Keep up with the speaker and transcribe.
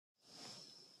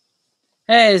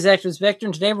Hey, it's Activistvictor,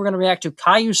 and today we're going to react to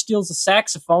Caillou steals a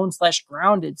saxophone /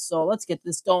 grounded. So let's get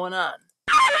this going on.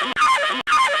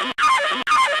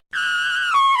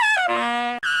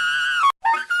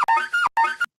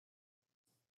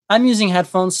 I'm using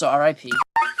headphones, so RIP.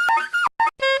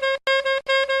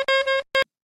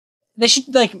 They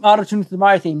should like auto-tune to the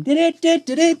Mario theme.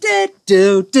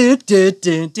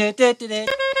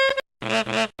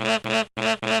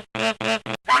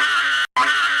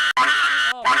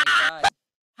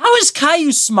 How is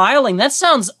Caillou smiling? That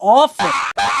sounds awful.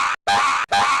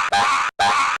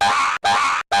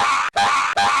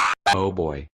 Oh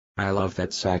boy, I love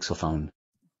that saxophone.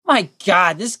 My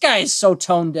God, this guy is so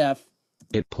tone deaf.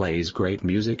 It plays great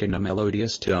music in a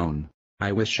melodious tone.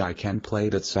 I wish I can play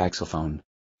that saxophone.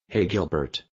 Hey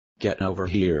Gilbert, get over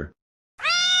here.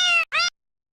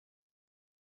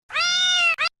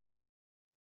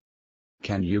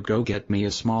 Can you go get me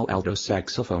a small alto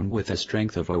saxophone with a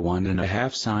strength of a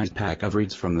 1.5 size pack of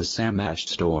reeds from the Samash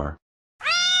store?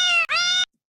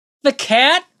 The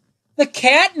cat? The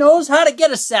cat knows how to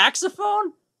get a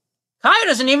saxophone? Caillou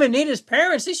doesn't even need his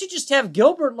parents. They should just have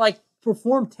Gilbert, like,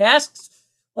 perform tasks.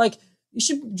 Like, you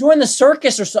should join the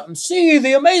circus or something. See,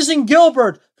 the amazing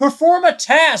Gilbert, perform a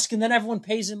task, and then everyone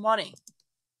pays him money.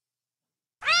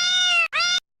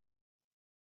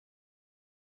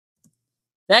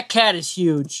 That cat is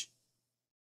huge.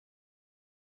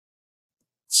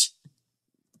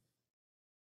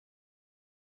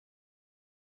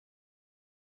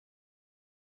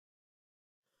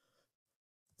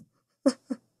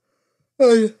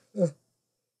 Why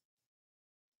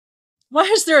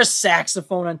is there a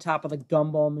saxophone on top of the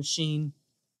gumball machine?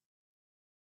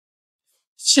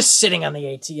 It's just sitting on the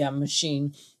ATM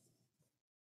machine.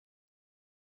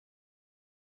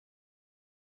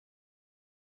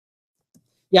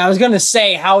 Yeah, I was going to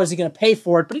say, how is he going to pay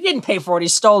for it? But he didn't pay for it. He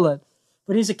stole it.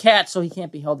 But he's a cat, so he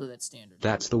can't be held to that standard.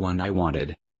 That's the one I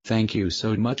wanted. Thank you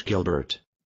so much, Gilbert.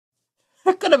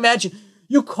 I can imagine.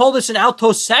 You call this an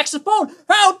alto saxophone?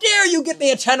 How dare you get me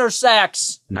a tenor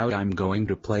sax? Now I'm going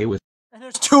to play with And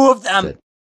there's two of them. it.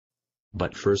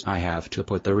 But first I have to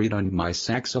put the reed on my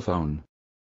saxophone.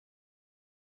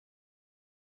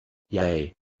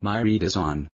 Yay, my reed is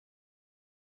on.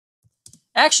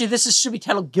 Actually, should be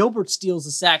titled Gilbert Steals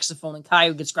a Saxophone and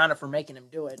Caillou gets grounded for making him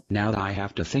do it. Now I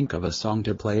have to think of a song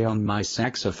to play on my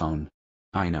saxophone.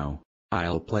 I know.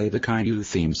 I'll play the Caillou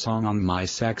theme song on my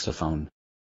saxophone.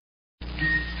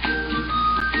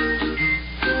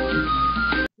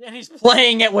 And he's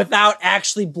playing it without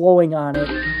actually blowing on it.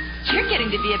 You're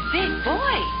getting to be a big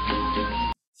boy.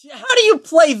 How do you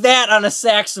play that on a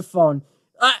saxophone?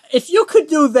 If you could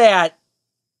do that,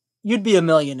 you'd be a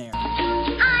millionaire.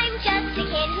 I'm just a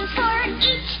kid who's 4.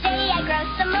 Each day I grow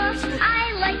some more.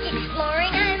 I like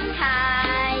exploring. I'm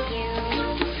Caillou.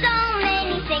 So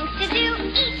many things to do.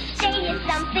 Each day is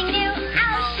something new.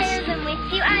 I'll share them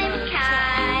with you. I'm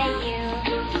Caillou.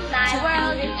 My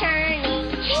world is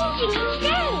turning, changing each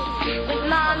day. With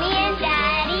mommy and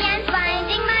daddy and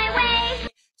finding my way.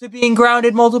 To being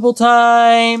grounded multiple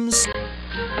times.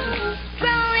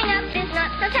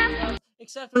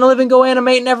 Except when I live and go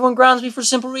animate and everyone grounds me for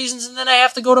simple reasons and then I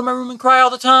have to go to my room and cry all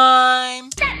the time.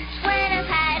 That's when I've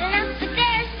had enough, but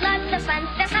there's lots of fun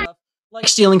stuff. Like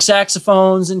stealing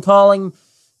saxophones and calling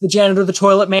the janitor the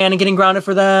toilet man and getting grounded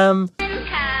for them. I'm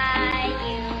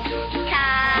Caillou,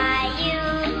 Caillou,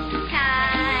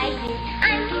 Caillou.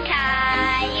 I'm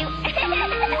Caillou.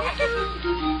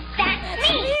 That's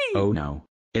me. Oh no,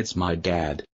 it's my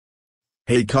dad.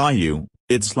 Hey Caillou,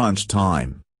 it's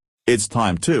lunchtime. It's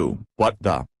time to, what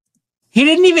the? He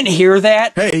didn't even hear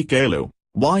that. Hey Caillou,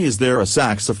 why is there a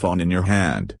saxophone in your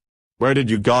hand? Where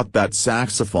did you got that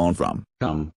saxophone from?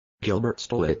 Gilbert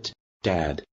stole it,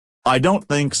 Dad. I don't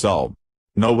think so.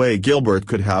 No way Gilbert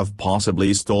could have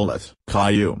possibly stole it.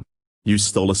 Caillou, you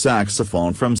stole a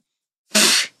saxophone from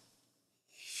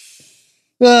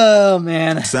Oh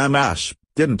man. Samash,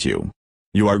 didn't you?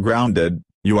 You are grounded.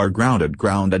 You are grounded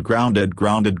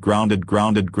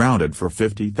for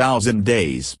 50,000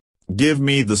 days. Give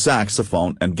me the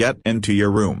saxophone and get into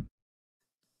your room.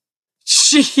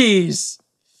 Jeez.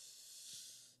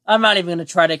 I'm not even going to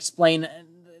try to explain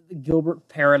the Gilbert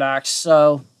paradox,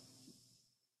 so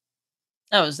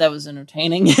that was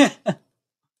entertaining.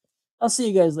 I'll see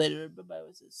you guys later. Bye-bye.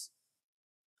 What's this?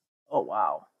 Oh,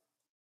 wow.